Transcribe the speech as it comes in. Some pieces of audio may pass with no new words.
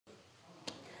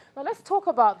Now let's talk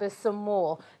about this some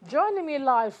more. Joining me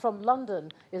live from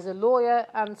London is a lawyer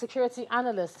and security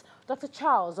analyst, Dr.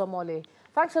 Charles Omole.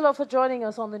 Thanks a lot for joining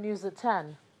us on the news at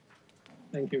 10.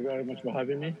 Thank you very much for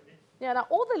having me. Yeah, now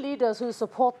all the leaders who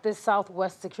support this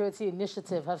Southwest Security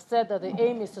Initiative have said that the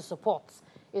aim is to support,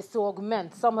 is to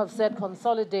augment. Some have said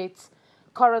consolidate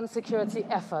current security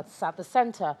efforts at the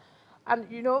center. And,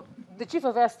 the Chief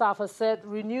of Air Staff has said,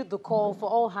 renewed the call for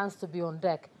all hands to be on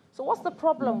deck. So what's the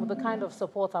problem with the kind of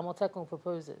support Amotekun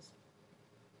proposes?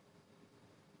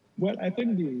 Well, I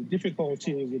think the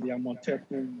difficulty with the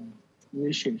Amotekun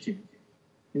initiative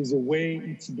is the way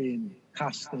it's been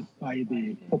casted by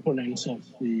the proponents of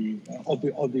the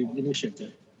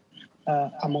initiative.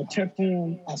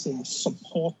 Amotekun as a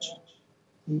support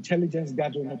intelligence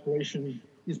gathering operation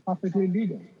is perfectly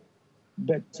legal.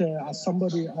 But as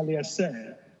somebody earlier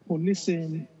said,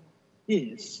 policing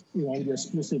is on the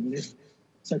exclusive list.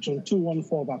 Section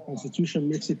 214 of our Constitution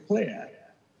makes it clear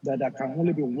that there can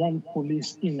only be one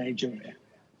police in Nigeria.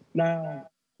 Now,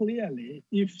 clearly,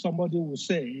 if somebody will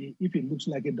say, if it looks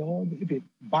like a dog, if it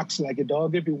barks like a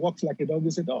dog, if it walks like a dog,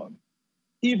 it's a dog.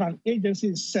 If an agency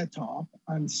is set up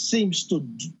and seems to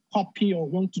copy or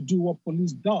want to do what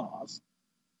police does,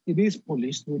 it is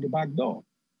police through the back door.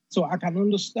 So I can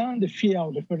understand the fear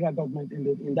of the federal government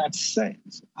in that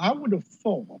sense. I would have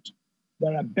thought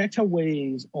there are better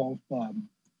ways of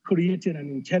creating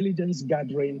an intelligence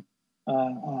gathering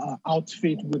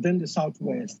outfit within the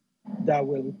Southwest that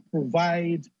will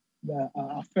provide the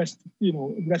first,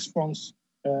 response,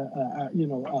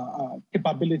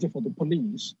 capability for the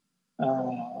police.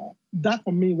 That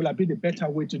for me will have been the better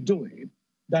way to do it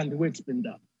than the way it's been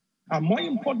done. And more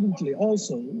importantly,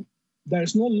 also, there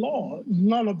is no law.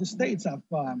 None of the states have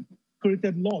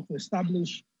created law to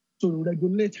establish, to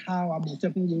regulate how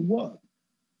Amotekun will work.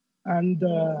 And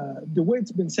the way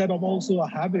it's been set up also, I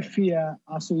have a fear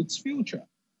as to its future.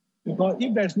 Because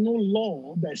if there's no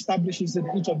law that establishes in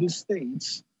each of these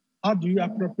states, how do you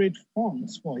appropriate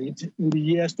funds for it in the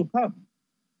years to come?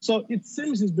 So it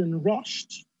seems it's been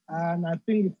rushed, and I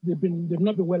think they've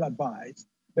not been well advised.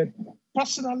 But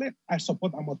personally, I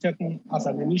support Amotekun as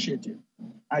an initiative.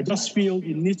 I just feel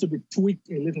it needs to be tweaked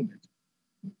a little bit.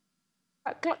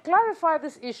 Clarify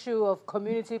this issue of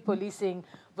community policing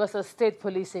versus state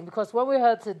policing, because when we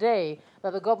heard today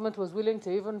that the government was willing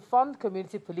to even fund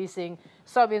community policing,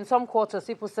 in some quarters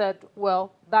people said,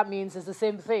 well, that means it's the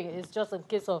same thing. It's just a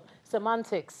case of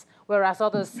semantics, whereas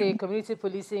others say community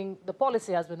policing, the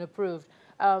policy has been approved.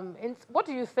 What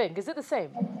do you think? Is it the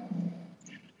same?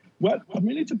 Well,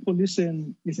 community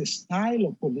policing is a style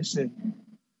of policing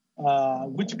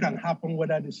which can happen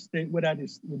whether the state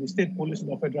police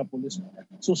or federal police.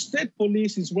 So state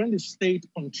police is when the state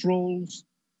controls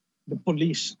the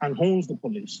police and owns the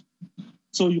police.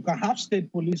 So you can have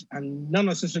state police and not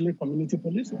necessarily community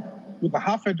policing. You can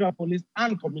have federal police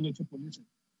and community policing.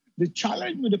 The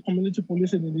challenge with the community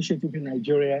policing initiative in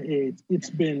Nigeria is it's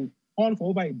been on for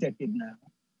over a decade now.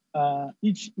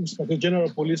 Each Inspector General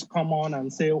of Police come on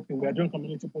and say, okay, we are doing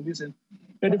community policing.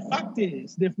 But the fact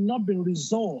is, they've not been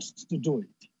resourced to do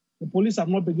it. The police have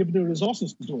not been given the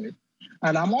resources to do it.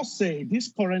 And I must say,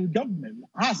 this current government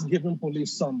has given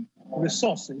police some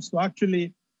resources to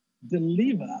actually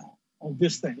deliver on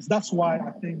these things. That's why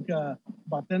I think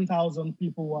about 10,000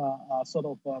 people are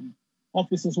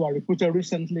officers who are recruited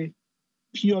recently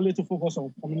purely to focus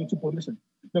on community policing.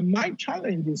 But my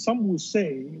challenge is some will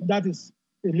say that is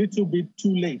a little bit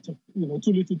too late, too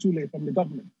little too late from the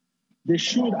government. They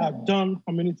should have done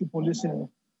community policing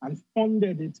and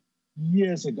funded it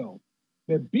years ago.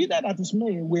 But be that as it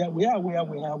may, we are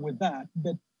with that.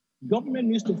 But government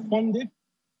needs to fund it,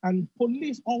 and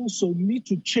police also need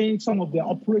to change some of their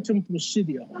operating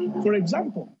procedure. For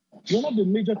example, one of the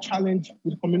major challenges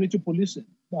with community policing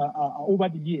over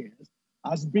the years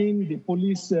has been the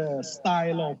police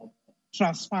style of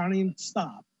transferring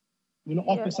staff,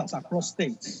 officers across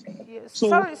states. Yes. So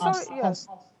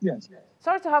Yes.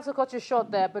 Sorry to have to cut you short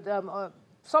there, but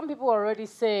some people are already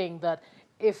saying that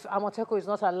if Amotekun is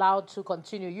not allowed to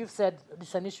continue, you've said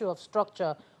it's an issue of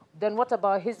structure, then what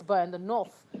about Hisbah in the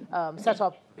north, set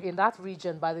up in that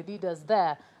region by the leaders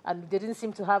there, and they didn't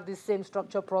seem to have this same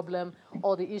structure problem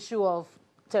or the issue of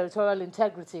territorial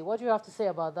integrity? What do you have to say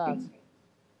about that?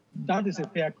 That is a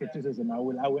fair criticism, I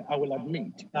will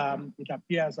admit. It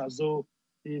appears as though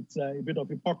it's a bit of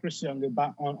hypocrisy on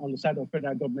the side of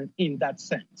federal government in that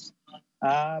sense.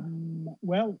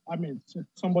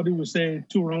 Somebody will say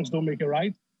two wrongs don't make a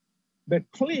right, but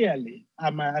clearly,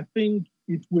 I think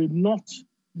it will not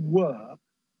work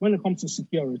when it comes to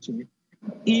security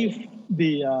if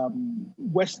the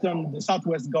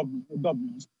Southwest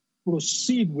governments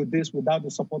proceed with this without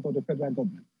the support of the federal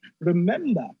government.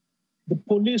 Remember, the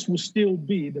police will still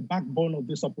be the backbone of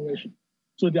this operation.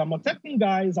 So the Amotekun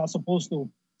guys are supposed to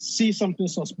see something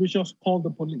suspicious, call the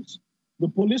police. The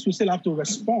police will still have to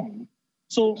respond.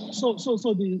 So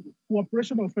the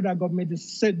cooperation of the federal government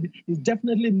is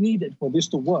definitely needed for this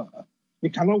to work.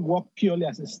 It cannot work purely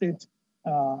as a state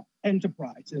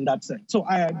enterprise in that sense. So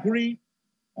I agree.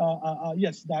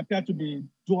 Yes, there appear to be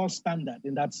dual standard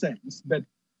in that sense, but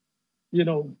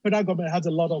federal government has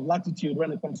a lot of latitude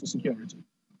when it comes to security.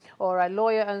 All right,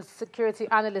 lawyer and security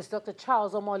analyst Dr.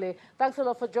 Charles Omole, thanks a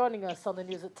lot for joining us on the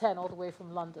News at 10 all the way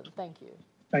from London. Thank you.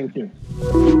 Thank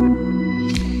you.